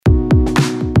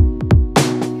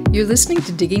You're listening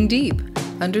to Digging Deep,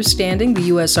 Understanding the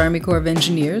U.S. Army Corps of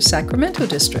Engineers Sacramento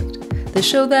District, the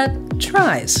show that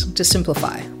tries to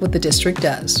simplify what the district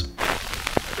does.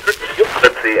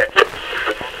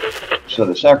 So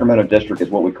the Sacramento District is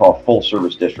what we call full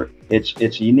service district.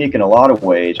 It's unique in a lot of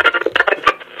ways.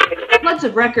 Floods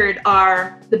of record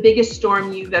are the biggest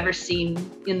storm you've ever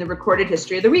seen in the recorded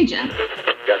history of the region.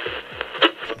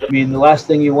 I mean, the last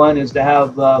thing you want is to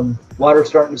have water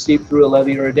starting to seep through a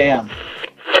levee or a dam.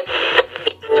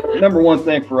 Number one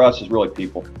thing for us is really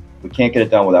people. We can't get it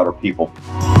done without our people.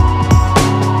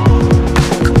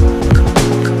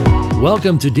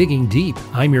 Welcome to Digging Deep.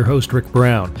 I'm your host, Rick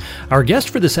Brown. Our guest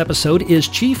for this episode is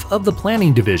Chief of the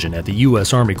Planning Division at the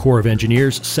U.S. Army Corps of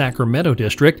Engineers Sacramento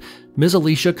District, Ms.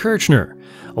 Alicia Kirchner.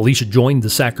 Alicia joined the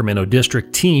Sacramento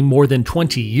District team more than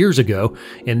 20 years ago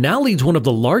and now leads one of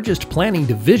the largest planning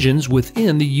divisions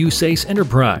within the USACE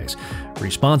enterprise,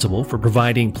 responsible for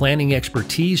providing planning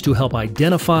expertise to help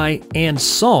identify and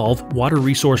solve water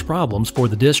resource problems for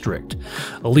the district.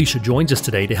 Alicia joins us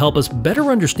today to help us better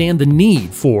understand the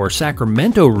need for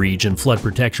Sacramento region flood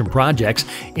protection projects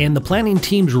and the planning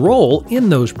team's role in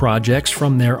those projects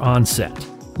from their onset.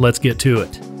 Let's get to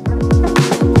it.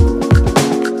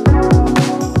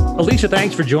 Alicia,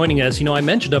 thanks for joining us. I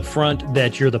mentioned up front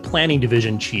that you're the planning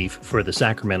division chief for the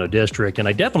Sacramento District, and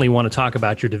I definitely want to talk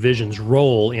about your division's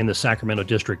role in the Sacramento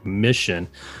District mission.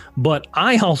 But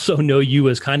I also know you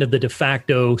as kind of the de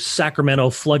facto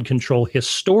Sacramento flood control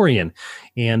historian,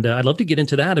 and I'd love to get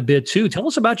into that a bit too. Tell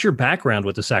us about your background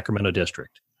with the Sacramento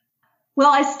District. Well,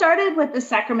 I started with the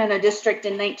Sacramento District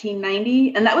in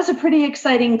 1990, and that was a pretty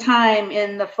exciting time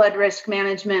in the flood risk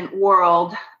management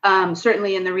world,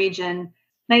 certainly in the region.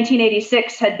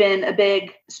 1986 had been a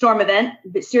big storm event,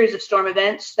 a series of storm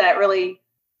events that really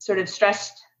sort of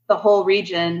stressed the whole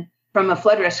region from a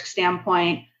flood risk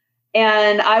standpoint.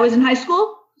 And I was in high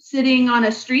school sitting on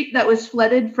a street that was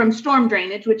flooded from storm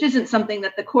drainage, which isn't something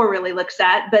that the Corps really looks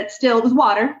at, but still it was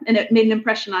water and it made an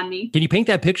impression on me. Can you paint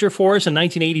that picture for us in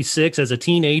 1986 as a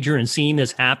teenager and seeing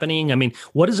this happening? I mean,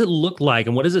 what does it look like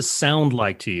and what does it sound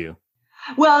like to you?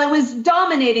 Well, it was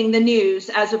dominating the news,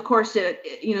 as of course,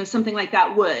 something like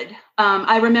that would.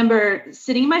 I remember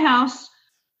sitting in my house.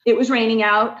 It was raining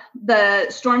out.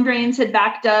 The storm drains had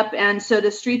backed up. And so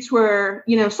the streets were,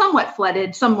 somewhat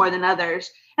flooded, some more than others.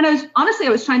 And I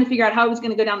was trying to figure out how I was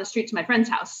going to go down the street to my friend's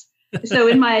house. So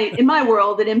in my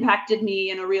world, it impacted me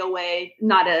in a real way,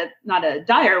 not a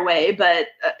dire way, but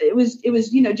it was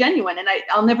genuine. And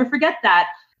I'll never forget that.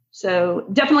 So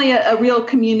definitely a real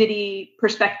community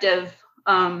perspective.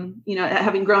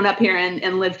 Having grown up here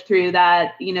and lived through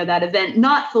that, that event,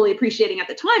 not fully appreciating at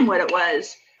the time what it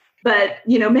was, but,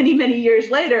 many, many years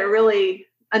later, really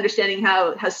understanding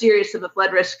how serious of a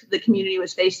flood risk the community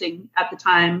was facing at the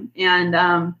time and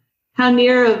how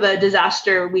near of a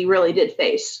disaster we really did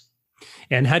face.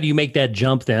 And how do you make that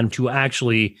jump then to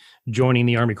actually joining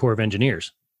the Army Corps of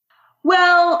Engineers?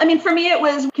 Well, I mean, for me, it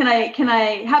was, can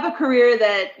I have a career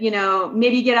that,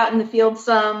 maybe get out in the field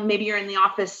some, maybe you're in the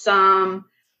office some.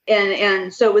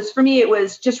 And so for me, it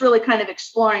was just really kind of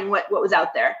exploring what was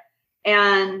out there.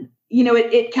 And,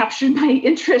 it captured my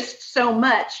interest so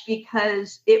much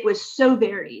because it was so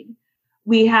varied.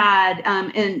 We had,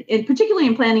 and particularly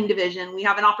in planning division, we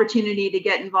have an opportunity to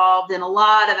get involved in a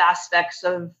lot of aspects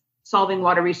of solving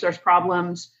water resource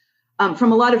problems.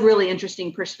 From a lot of really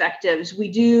interesting perspectives.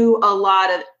 We do a lot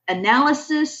of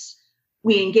analysis.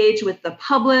 We engage with the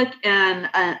public and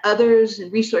others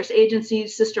and resource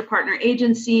agencies, sister partner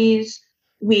agencies.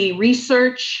 We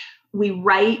research, we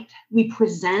write, we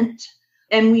present,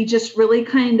 and we just really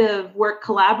kind of work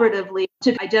collaboratively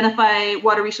to identify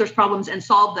water resource problems and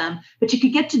solve them. But you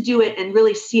could get to do it and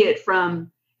really see it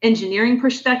from engineering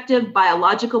perspective,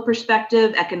 biological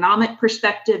perspective, economic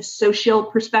perspective, social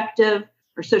perspective,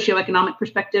 or socioeconomic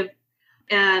perspective.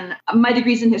 And my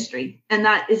degree's in history. And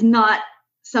that is not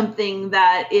something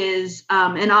that is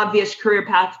an obvious career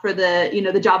path for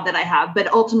the job that I have.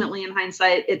 But ultimately, in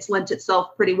hindsight, it's lent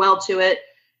itself pretty well to it.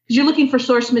 Because you're looking for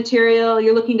source material,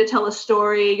 you're looking to tell a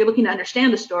story, you're looking to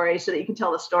understand a story so that you can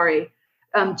tell a story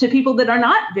to people that are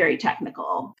not very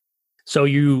technical. So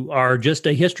you are just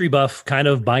a history buff kind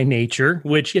of by nature,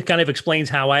 which kind of explains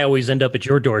how I always end up at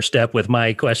your doorstep with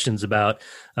my questions about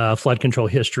flood control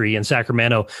history in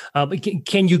Sacramento.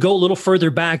 Can you go a little further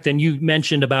back than you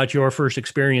mentioned about your first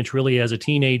experience really as a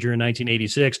teenager in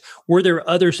 1986? Were there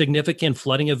other significant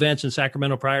flooding events in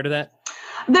Sacramento prior to that?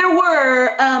 There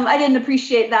were. I didn't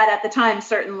appreciate that at the time,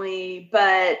 certainly,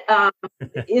 but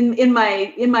in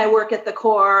my work at the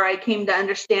Corps, I came to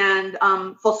understand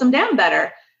Folsom Dam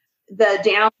better. The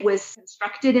dam was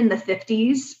constructed in the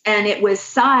 50s, and it was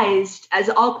sized, as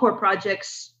all Corps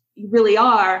projects really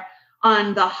are,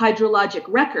 on the hydrologic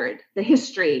record, the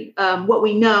history, what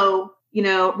we know,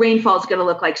 rainfall is going to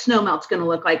look like, snow melt's going to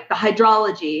look like, the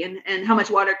hydrology, and how much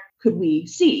water could we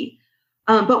see.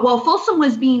 But while Folsom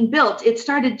was being built, the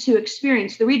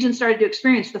region started to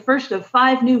experience the first of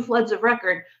 5 new floods of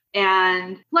record.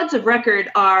 And floods of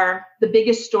record are the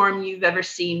biggest storm you've ever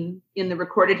seen in the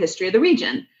recorded history of the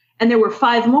region. And there were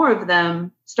 5 more of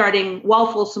them starting while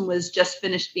Folsom was just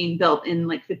finished being built in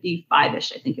like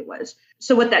 55-ish, I think it was.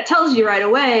 So what that tells you right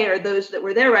away, or those that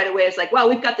were there right away, is like, wow,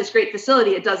 we've got this great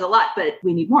facility. It does a lot, but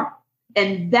we need more.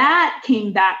 And that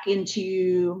came back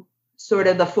into sort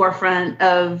of the forefront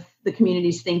of the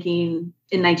community's thinking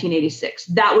in 1986.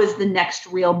 That was the next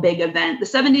real big event. The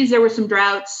 70s, there were some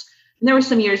droughts. And there were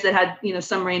some years that had,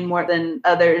 some rain more than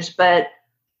others, but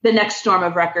the next storm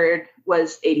of record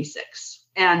was 86.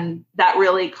 And that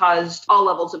really caused all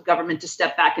levels of government to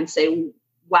step back and say,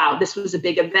 wow, this was a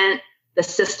big event. The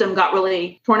system got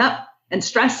really torn up and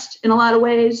stressed in a lot of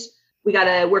ways. We got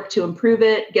to work to improve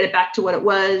it, get it back to what it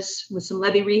was with some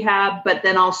levee rehab, but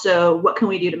then also what can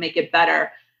we do to make it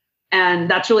better? And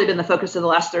that's really been the focus of the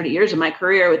last 30 years of my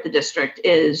career with the district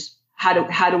is how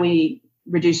do we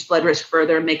reduce flood risk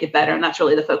further and make it better? And that's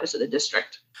really the focus of the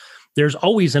district. There's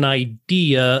always an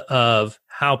idea of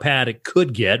how bad it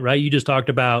could get, right? You just talked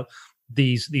about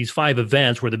these 5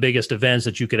 events were the biggest events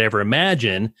that you could ever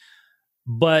imagine.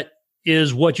 But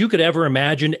is what you could ever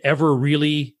imagine ever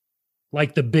really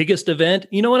like the biggest event?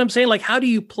 You know what I'm saying? Like, how do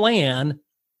you plan?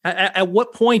 At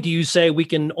what point do you say we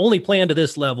can only plan to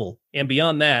this level and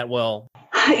beyond that? Well,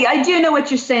 I do know what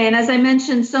you're saying. As I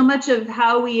mentioned, so much of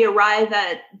how we arrive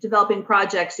at developing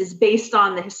projects is based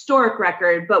on the historic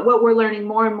record. But what we're learning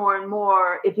more and more and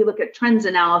more, if you look at trends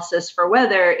analysis for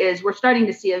weather, is we're starting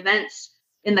to see events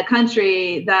in the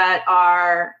country that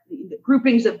are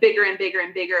groupings of bigger and bigger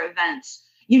and bigger events.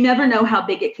 You never know how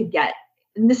big it could get.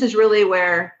 And this is really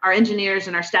where our engineers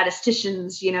and our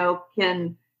statisticians,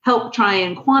 can help try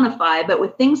and quantify. But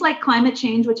with things like climate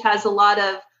change, which has a lot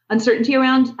of uncertainty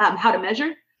around how to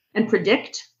measure and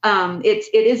predict,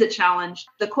 it is a challenge.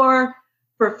 The Corps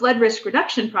for flood risk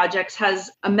reduction projects has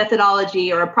a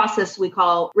methodology or a process we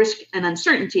call risk and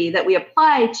uncertainty that we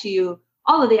apply to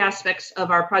all of the aspects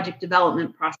of our project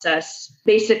development process.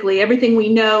 Basically, everything we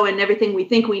know and everything we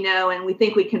think we know and we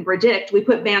think we can predict, we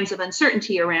put bands of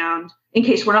uncertainty around in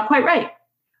case we're not quite right.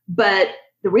 But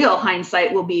the real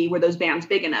hindsight will be, were those bands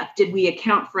big enough? Did we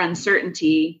account for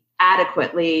uncertainty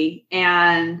adequately?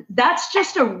 And that's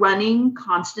just a running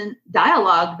constant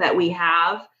dialogue that we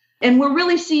have. And we're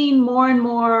really seeing more and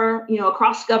more,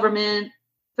 across government,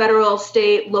 federal,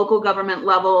 state, local government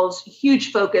levels,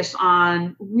 huge focus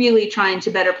on really trying to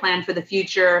better plan for the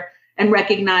future and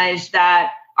recognize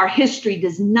that our history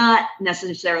does not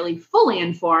necessarily fully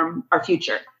inform our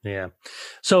future. Yeah.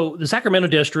 So the Sacramento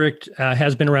district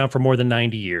has been around for more than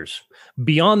 90 years.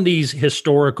 Beyond these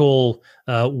historical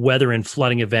weather and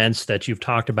flooding events that you've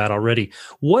talked about already,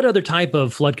 what other type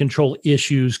of flood control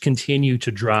issues continue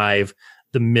to drive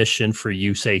the mission for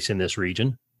USACE in this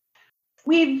region?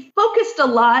 We've focused a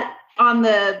lot on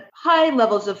the high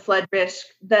levels of flood risk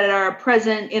that are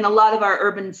present in a lot of our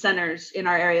urban centers in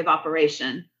our area of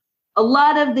operation. A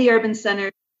lot of the urban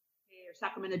centers or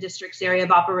Sacramento district's area of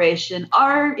operation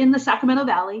are in the Sacramento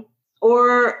Valley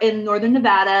or in northern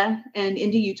Nevada and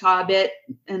into Utah a bit,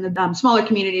 and the smaller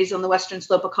communities on the western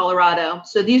slope of Colorado.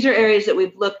 So these are areas that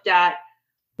we've looked at.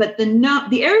 But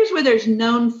the areas where there's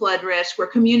known flood risk, where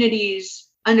communities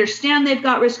understand they've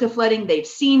got risk of flooding, they've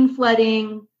seen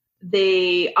flooding,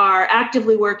 they are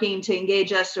actively working to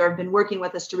engage us or have been working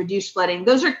with us to reduce flooding.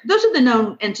 Those are the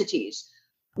known entities.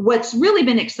 What's really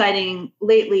been exciting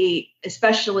lately,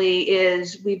 especially,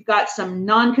 is we've got some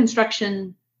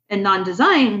non-construction and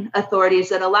non-design authorities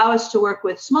that allow us to work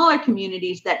with smaller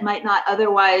communities that might not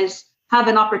otherwise have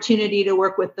an opportunity to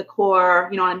work with the Corps,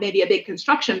 on maybe a big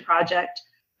construction project.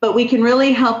 But we can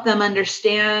really help them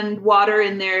understand water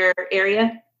in their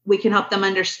area. We can help them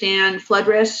understand flood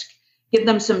risk, give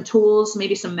them some tools,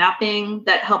 maybe some mapping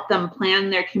that help them plan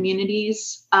their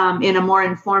communities in a more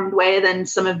informed way than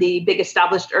some of the big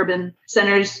established urban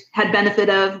centers had benefit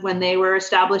of when they were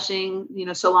establishing,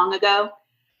 so long ago,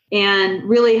 and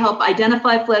really help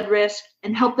identify flood risk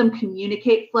and help them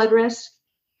communicate flood risk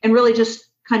and really just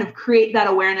kind of create that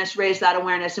awareness, raise that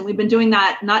awareness. And we've been doing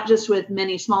that not just with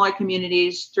many smaller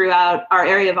communities throughout our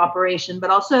area of operation, but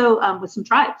also with some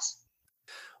tribes.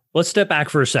 Let's step back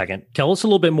for a second. Tell us a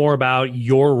little bit more about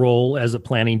your role as the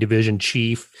Planning Division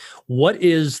Chief. What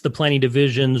is the Planning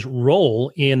Division's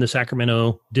role in the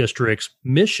Sacramento District's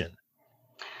mission?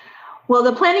 Well,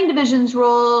 the planning division's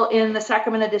role in the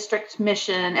Sacramento district's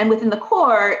mission and within the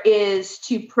Corps is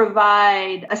to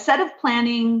provide a set of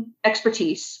planning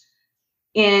expertise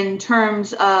in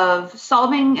terms of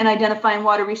solving and identifying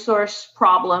water resource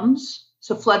problems,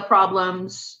 so flood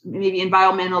problems, maybe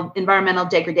environmental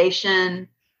degradation,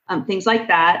 things like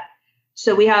that.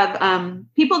 So we have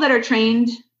people that are trained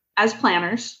as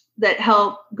planners that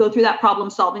help go through that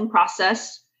problem-solving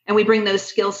process. And we bring those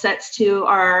skill sets to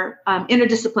our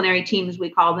interdisciplinary teams, we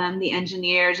call them, the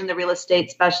engineers and the real estate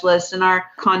specialists and our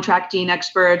contracting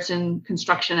experts and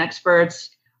construction experts.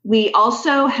 We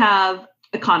also have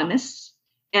economists,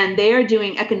 and they are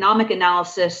doing economic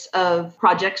analysis of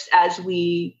projects as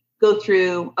we go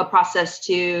through a process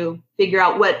to figure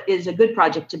out what is a good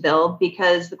project to build,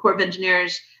 because the Corps of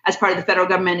Engineers, as part of the federal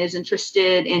government, is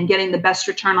interested in getting the best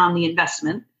return on the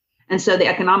investment. And so the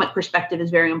economic perspective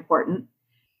is very important.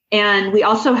 And we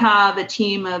also have a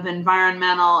team of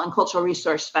environmental and cultural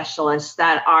resource specialists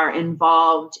that are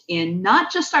involved in not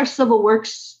just our civil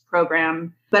works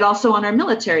program, but also on our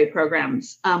military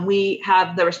programs. We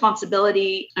have the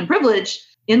responsibility and privilege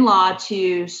in law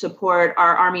to support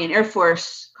our Army and Air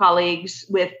Force colleagues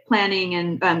with planning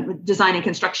and design and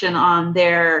construction on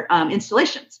their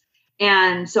installations.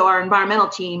 And so our environmental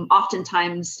team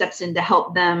oftentimes steps in to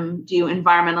help them do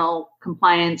environmental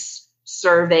compliance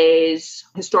surveys,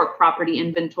 historic property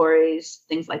inventories,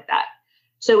 things like that.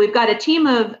 So we've got a team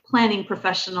of planning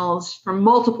professionals from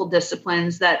multiple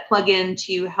disciplines that plug in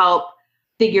to help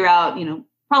figure out,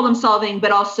 problem solving,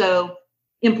 but also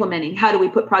implementing. How do we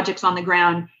put projects on the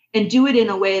ground and do it in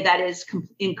a way that is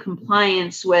in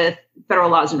compliance with federal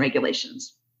laws and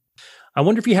regulations? I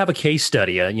wonder if you have a case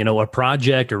study, a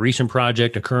project, a recent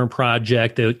project, a current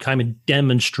project that kind of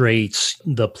demonstrates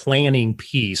the planning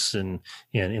piece and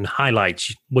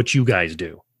highlights what you guys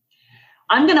do.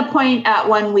 I'm going to point at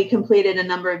one we completed a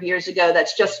number of years ago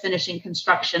that's just finishing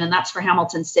construction, and that's for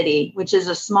Hamilton City, which is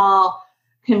a small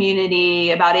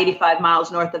community about 85 miles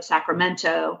north of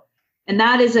Sacramento. And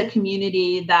that is a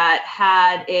community that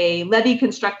had a levee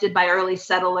constructed by early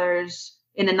settlers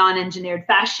in a non-engineered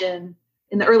fashion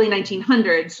in the early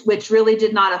 1900s, which really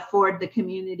did not afford the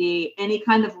community any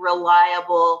kind of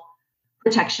reliable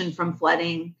protection from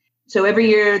flooding. So every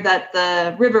year that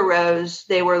the river rose,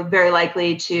 they were very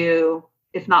likely to,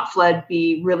 if not flood,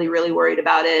 be really, really worried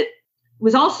about it. It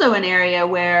was also an area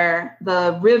where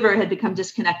the river had become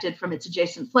disconnected from its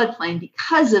adjacent floodplain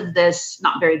because of this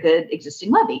not very good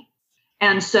existing levee.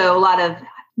 And so a lot of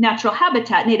natural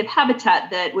habitat, native habitat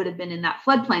that would have been in that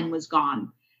floodplain was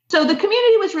gone. So the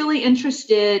community was really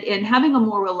interested in having a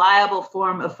more reliable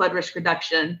form of flood risk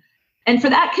reduction. And for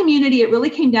that community, it really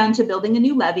came down to building a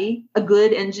new levee, a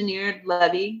good engineered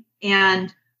levee,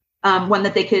 and one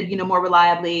that they could, more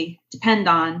reliably depend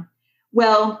on.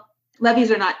 Well,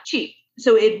 levees are not cheap.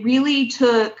 So it really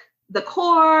took the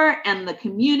Corps and the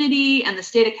community and the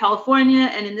state of California,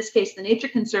 and in this case, the Nature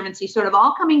Conservancy, sort of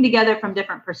all coming together from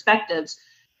different perspectives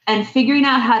and figuring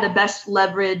out how to best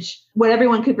leverage what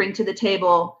everyone could bring to the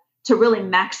table to really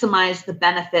maximize the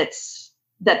benefits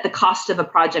that the cost of a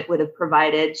project would have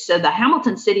provided. So the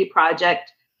Hamilton City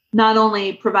project not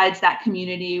only provides that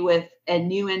community with a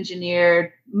new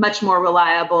engineered, much more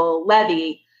reliable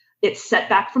levee, it's set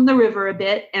back from the river a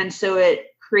bit. And so it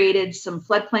created some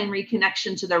floodplain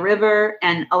reconnection to the river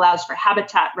and allows for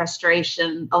habitat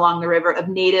restoration along the river of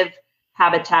native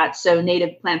habitat. So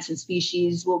native plants and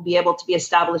species will be able to be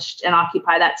established and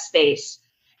occupy that space.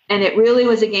 And it really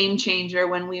was a game changer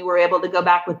when we were able to go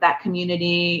back with that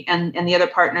community and the other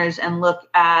partners and look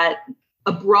at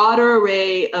a broader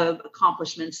array of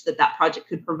accomplishments that project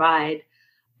could provide.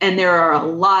 And there are a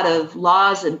lot of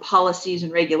laws and policies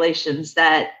and regulations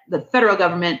that the federal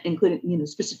government, including,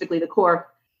 specifically the Corps,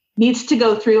 needs to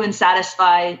go through and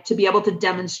satisfy to be able to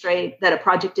demonstrate that a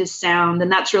project is sound. And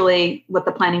that's really what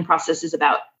the planning process is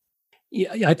about.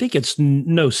 Yeah, I think it's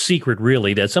no secret,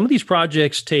 really, that some of these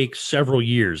projects take several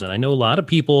years. And I know a lot of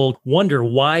people wonder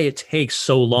why it takes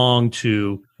so long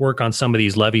to work on some of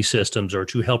these levee systems or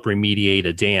to help remediate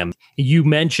a dam. You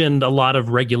mentioned a lot of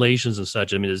regulations and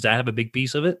such. I mean, does that have a big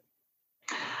piece of it?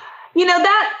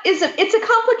 It's a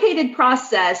complicated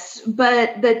process,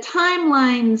 but the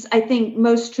timelines, I think,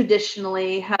 most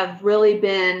traditionally have really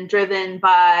been driven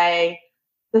by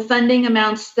the funding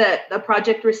amounts that the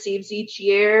project receives each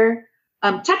year.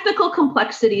 Technical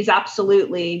complexities,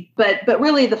 absolutely, but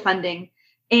really the funding.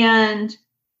 And,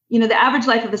 the average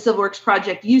life of a civil works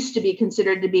project used to be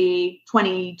considered to be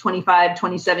 20, 25,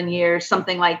 27 years,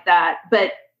 something like that.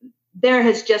 But there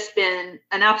has just been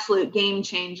an absolute game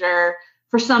changer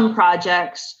for some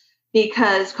projects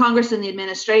because Congress and the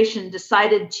administration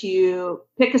decided to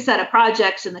pick a set of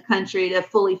projects in the country to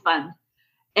fully fund.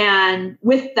 And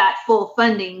with that full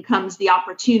funding comes the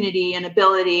opportunity and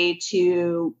ability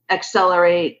to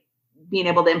accelerate being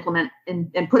able to implement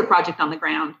and put a project on the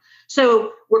ground.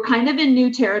 So we're kind of in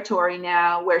new territory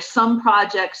now where some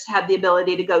projects have the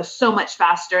ability to go so much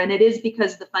faster. And it is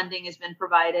because the funding has been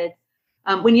provided.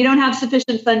 When you don't have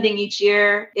sufficient funding each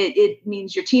year, it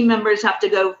means your team members have to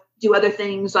go do other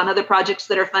things on other projects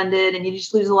that are funded, and you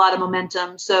just lose a lot of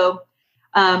momentum. So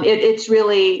it's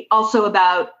really also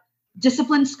about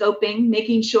disciplined scoping,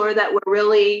 making sure that we're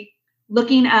really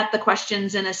looking at the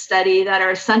questions in a study that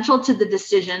are essential to the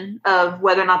decision of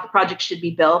whether or not the project should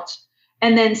be built,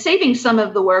 and then saving some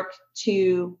of the work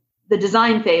to the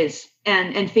design phase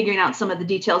and figuring out some of the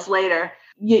details later.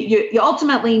 You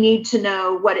ultimately need to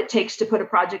know what it takes to put a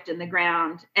project in the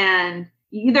ground. And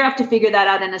you either have to figure that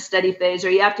out in a study phase, or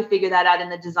you have to figure that out in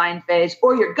the design phase,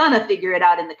 or you're going to figure it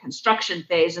out in the construction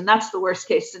phase. And that's the worst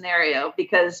case scenario,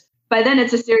 because by then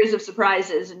it's a series of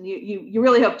surprises, and you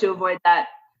really hope to avoid that.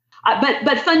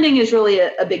 But funding is really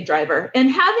a big driver.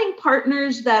 And having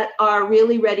partners that are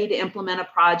really ready to implement a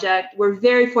project. We're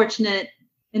very fortunate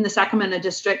in the Sacramento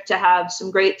district to have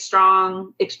some great,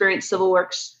 strong, experienced civil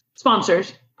works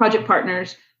sponsors, project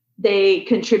partners. They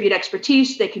contribute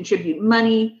expertise, they contribute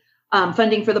money,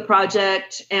 funding for the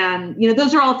project. And,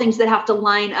 those are all things that have to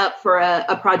line up for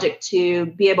a project to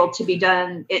be able to be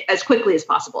done as quickly as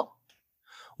possible.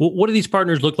 Well, what do these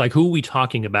partners look like? Who are we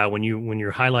talking about when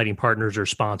you're highlighting partners or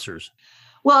sponsors?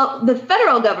 Well, the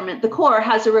federal government, the Corps,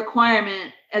 has a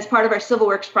requirement as part of our civil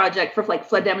works project for like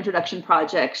flood damage reduction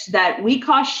projects that we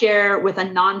cost share with a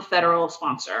non-federal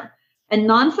sponsor. And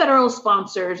non-federal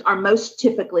sponsors are most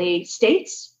typically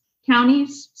states,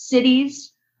 counties,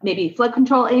 cities, maybe flood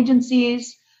control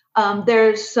agencies.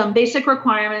 There's some basic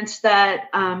requirements that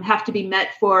have to be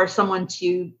met for someone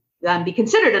to be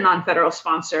considered a non-federal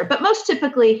sponsor. But most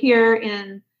typically here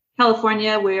in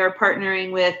California, we are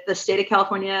partnering with the State of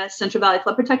California Central Valley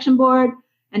Flood Protection Board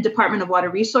and Department of Water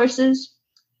Resources.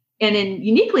 And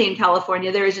uniquely in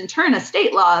California, there is in turn a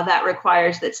state law that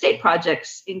requires that state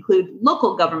projects include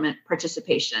local government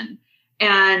participation.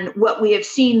 And what we have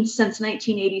seen since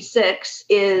 1986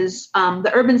 is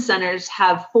the urban centers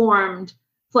have formed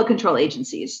flood control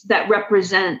agencies that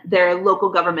represent their local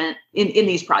government in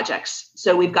these projects.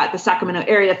 So we've got the Sacramento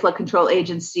Area Flood Control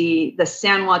Agency, the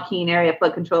San Joaquin Area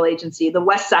Flood Control Agency, the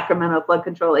West Sacramento Flood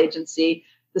Control Agency,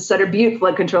 the Sutter Butte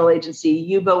Flood Control Agency,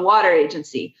 Yuba Water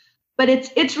Agency. But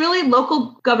it's really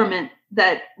local government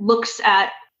that looks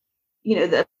at,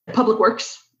 the public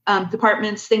works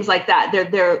departments, things like that.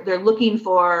 They're looking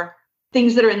for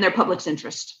things that are in their public's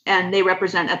interest, and they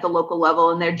represent at the local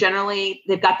level. And they've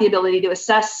got the ability to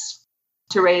assess,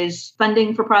 to raise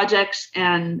funding for projects.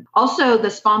 And also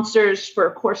the sponsors for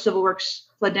core civil works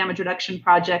flood damage reduction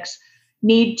projects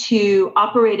need to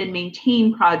operate and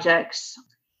maintain projects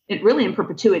in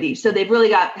perpetuity. So they've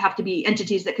really have to be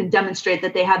entities that can demonstrate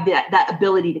that they have that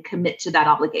ability to commit to that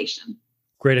obligation.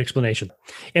 Great explanation.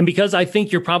 And because I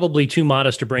think you're probably too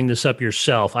modest to bring this up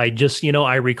yourself, I just,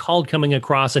 I recalled coming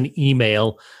across an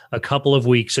email a couple of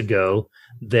weeks ago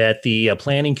that the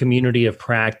planning community of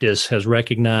practice has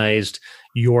recognized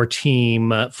your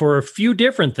team for a few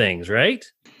different things, right?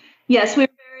 Yes, we're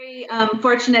very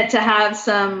fortunate to have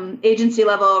some agency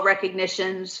level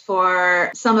recognitions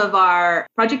for some of our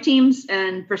project teams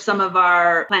and for some of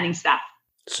our planning staff.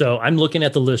 So I'm looking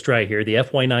at the list right here, the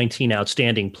FY19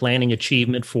 Outstanding Planning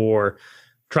Achievement for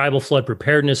Tribal Flood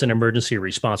Preparedness and Emergency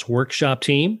Response Workshop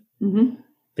Team. Mm-hmm.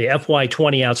 The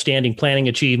FY20 Outstanding Planning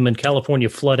Achievement, California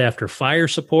Flood After Fire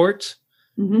Support.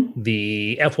 Mm-hmm.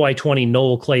 The FY20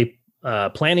 Noel Clay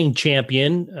Planning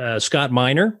Champion, Scott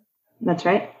Miner. That's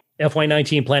right.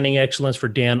 FY19 Planning Excellence for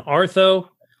Dan Artho.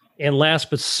 And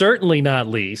last but certainly not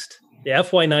least, the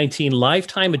FY19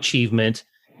 Lifetime Achievement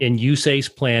in USACE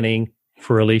Planning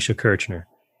for Alicia Kirchner.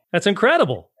 That's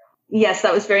incredible. Yes,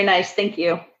 that was very nice. Thank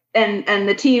you. And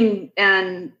the team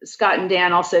and Scott and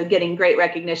Dan also getting great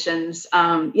recognitions.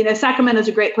 Sacramento is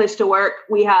a great place to work.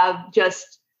 We have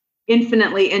just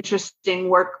infinitely interesting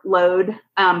workload,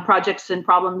 projects and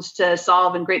problems to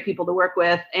solve, and great people to work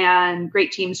with and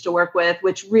great teams to work with,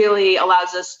 which really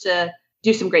allows us to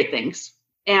do some great things.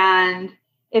 And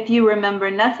if you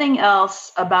remember nothing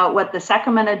else about what the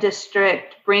Sacramento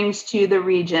district brings to the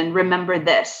region, remember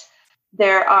this.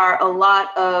 There are a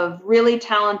lot of really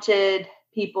talented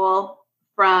people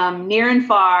from near and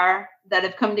far that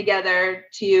have come together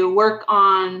to work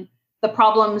on the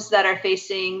problems that are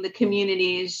facing the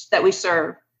communities that we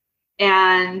serve.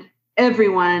 And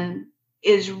everyone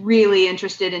is really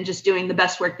interested in just doing the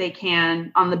best work they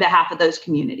can on the behalf of those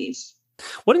communities.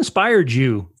 What inspired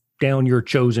you down your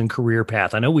chosen career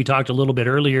path? I know we talked a little bit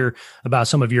earlier about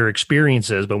some of your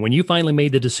experiences, but when you finally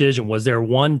made the decision, was there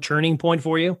one turning point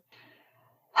for you?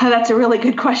 Oh, that's a really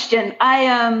good question.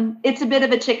 It's a bit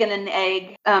of a chicken and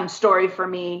egg story for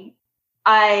me.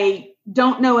 I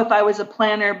don't know if I was a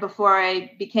planner before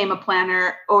I became a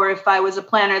planner, or if I was a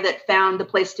planner that found a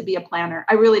place to be a planner.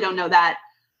 I really don't know that.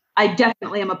 I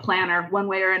definitely am a planner one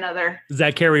way or another. Does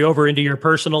that carry over into your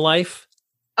personal life?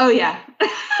 Oh, yeah.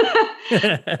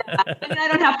 I mean, I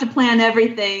don't have to plan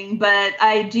everything, but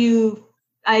I do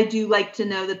like to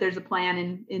know that there's a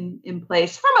plan in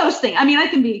place for most things. I mean, I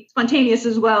can be spontaneous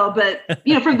as well, but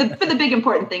for the big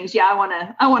important things, yeah,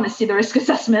 I want to see the risk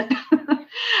assessment.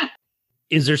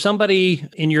 Is there somebody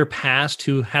in your past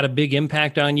who had a big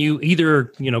impact on you,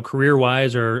 either,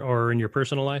 career-wise or in your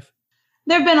personal life?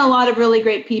 There have been a lot of really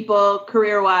great people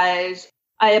career-wise.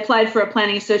 I applied for a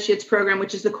planning associates program,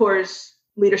 which is the Corps'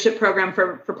 leadership program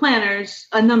for planners,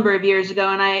 a number of years ago.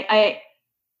 And I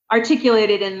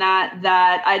articulated in that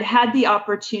I'd had the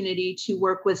opportunity to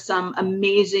work with some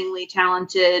amazingly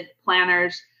talented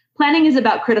planners. Planning is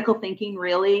about critical thinking,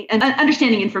 really, and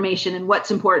understanding information and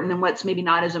what's important and what's maybe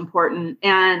not as important.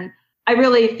 And I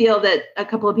really feel that a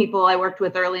couple of people I worked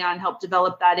with early on helped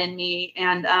develop that in me.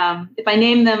 And if I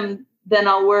name them, then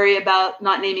I'll worry about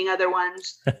not naming other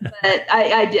ones. But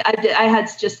I had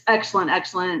just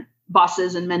excellent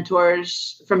bosses and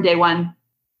mentors from day one.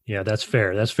 Yeah, that's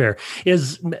fair. That's fair.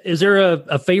 Is there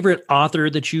a favorite author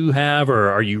that you have, or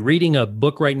are you reading a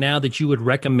book right now that you would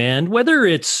recommend, whether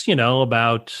it's,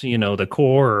 about, the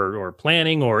core or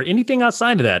planning or anything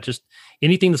outside of that, just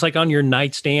anything that's like on your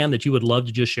nightstand that you would love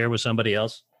to just share with somebody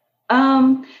else?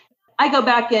 I go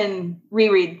back and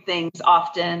reread things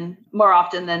more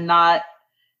often than not.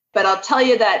 But I'll tell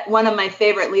you that one of my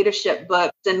favorite leadership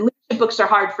books, and leadership books are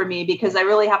hard for me because I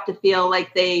really have to feel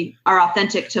like they are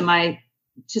authentic to my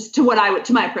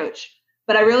approach.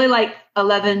 But I really like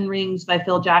 11 Rings by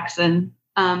Phil Jackson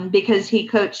because he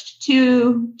coached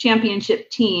 2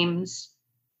 championship teams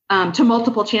to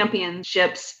multiple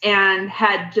championships and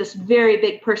had just very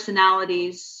big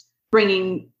personalities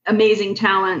bringing amazing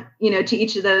talent, to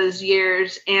each of those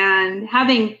years, and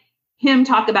having him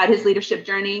talk about his leadership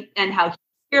journey and how he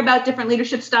hear about different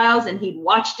leadership styles, and he'd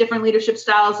watch different leadership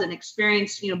styles and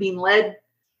experience, being led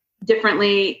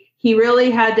differently. He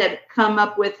really had to come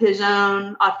up with his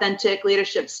own authentic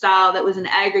leadership style that was an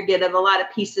aggregate of a lot of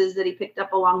pieces that he picked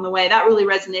up along the way. That really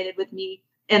resonated with me.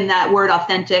 And that word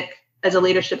authentic as a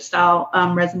leadership style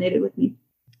resonated with me.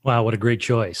 Wow, what a great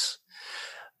choice.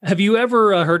 Have you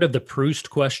ever heard of the Proust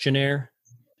questionnaire?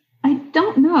 I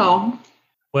don't know.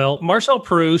 Well, Marcel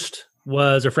Proust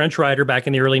was a French writer back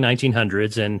in the early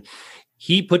 1900s, and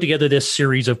he put together this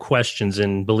series of questions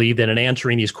and believed that in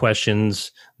answering these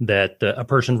questions that a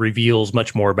person reveals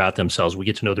much more about themselves. We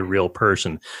get to know the real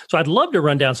person. So I'd love to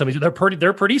run down some of these.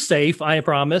 They're pretty safe, I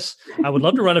promise. I would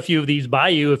love to run a few of these by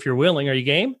you if you're willing. Are you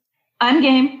game? I'm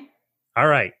game. All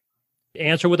right.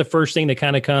 Answer with the first thing that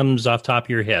kind of comes off top of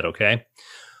your head, okay?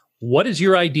 What is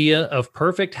your idea of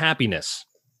perfect happiness?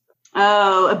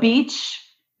 Oh, a beach.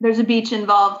 There's a beach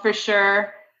involved for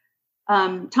sure.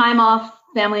 Time off,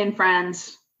 family and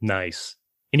friends. Nice.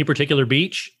 Any particular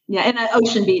beach? Yeah, and an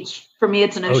ocean beach. For me,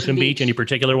 it's an ocean beach. Any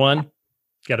particular one?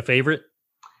 Got a favorite?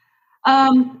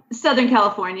 Southern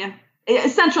California.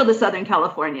 Central to Southern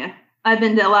California. I've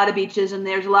been to a lot of beaches, and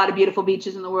there's a lot of beautiful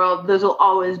beaches in the world. Those will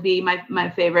always be my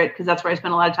favorite because that's where I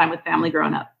spent a lot of time with family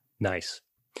growing up. Nice.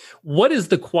 What is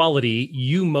the quality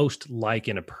you most like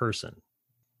in a person?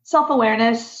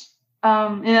 Self-awareness.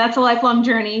 And that's a lifelong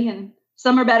journey, and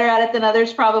some are better at it than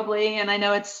others probably. And I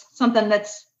know it's something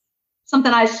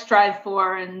I strive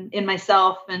for in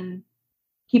myself and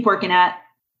keep working at.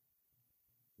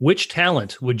 Which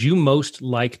talent would you most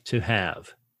like to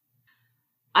have?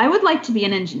 I would like to be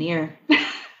an engineer.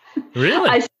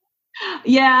 Really?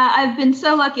 Yeah, I've been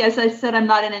so lucky. As I said, I'm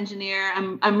not an engineer.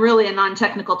 I'm really a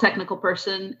non-technical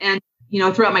person. And,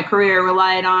 throughout my career,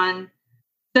 relied on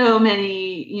so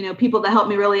many, people that helped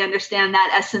me really understand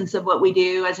that essence of what we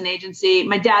do as an agency.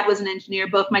 My dad was an engineer.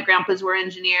 Both my grandpas were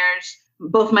engineers.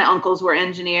 Both my uncles were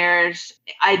engineers.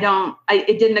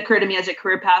 It didn't occur to me as a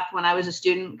career path when I was a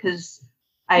student because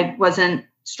I wasn't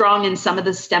strong in some of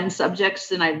the STEM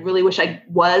subjects, and I really wish I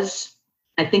was.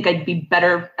 I think I'd be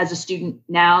better as a student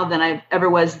now than I ever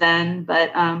was then.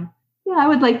 But I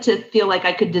would like to feel like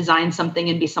I could design something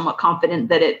and be somewhat confident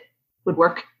that it would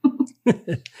work.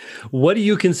 What do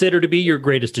you consider to be your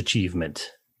greatest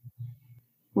achievement?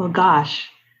 Well, gosh,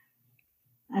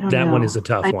 I don't know. That one is a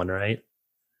tough one, right?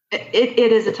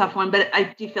 It is a tough one, but I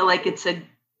do feel like it's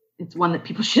one that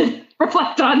people should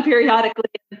reflect on periodically.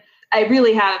 I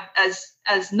really have,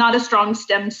 as not a strong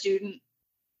STEM student,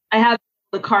 I have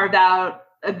to carve out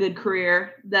a good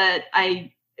career that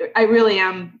I really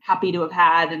am happy to have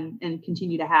had and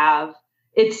continue to have.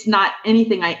 It's not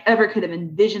anything I ever could have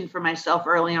envisioned for myself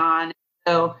early on.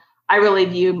 So I really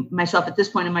view myself at this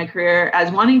point in my career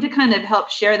as wanting to kind of help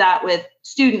share that with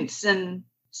students and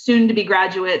soon to be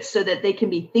graduates so that they can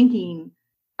be thinking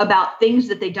about things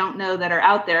that they don't know that are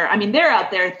out there. I mean, they're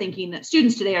out there thinking that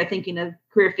students today are thinking of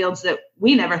career fields that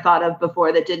we never thought of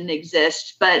before that didn't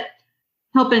exist, but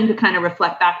helping to kind of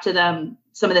reflect back to them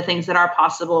some of the things that are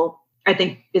possible, I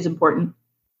think is important.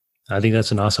 I think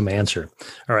that's an awesome answer.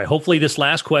 All right. Hopefully this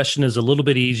last question is a little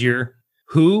bit easier.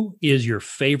 Who is your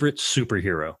favorite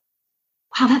superhero?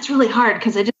 Wow, that's really hard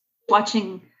because I just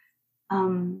watching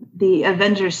the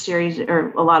Avengers series,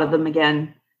 or a lot of them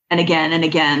again and again and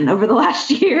again over the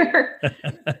last year.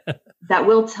 That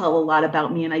will tell a lot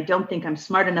about me. And I don't think I'm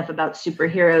smart enough about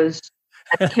superheroes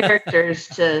as characters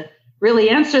to really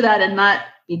answer that and not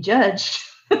be judged.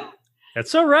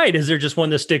 That's all right. Is there just one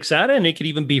that sticks out? And it could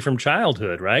even be from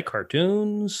childhood, right?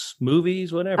 Cartoons,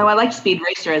 movies, whatever. Oh, I liked Speed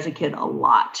Racer as a kid a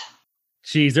lot.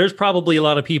 Geez, there's probably a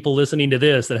lot of people listening to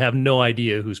this that have no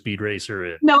idea who Speed Racer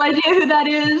is. No idea who that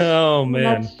is. Oh,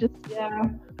 man. That's just, yeah.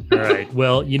 All right.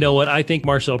 Well, you know what? I think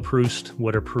Marcel Proust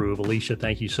would approve. Alicia,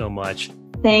 thank you so much.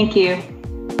 Thank you.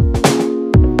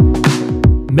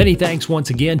 Many thanks once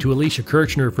again to Alicia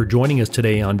Kirchner for joining us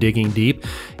today on Digging Deep.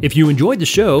 If you enjoyed the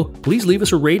show, please leave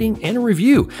us a rating and a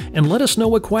review and let us know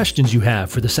what questions you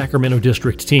have for the Sacramento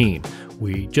District team.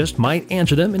 We just might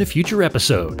answer them in a future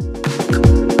episode.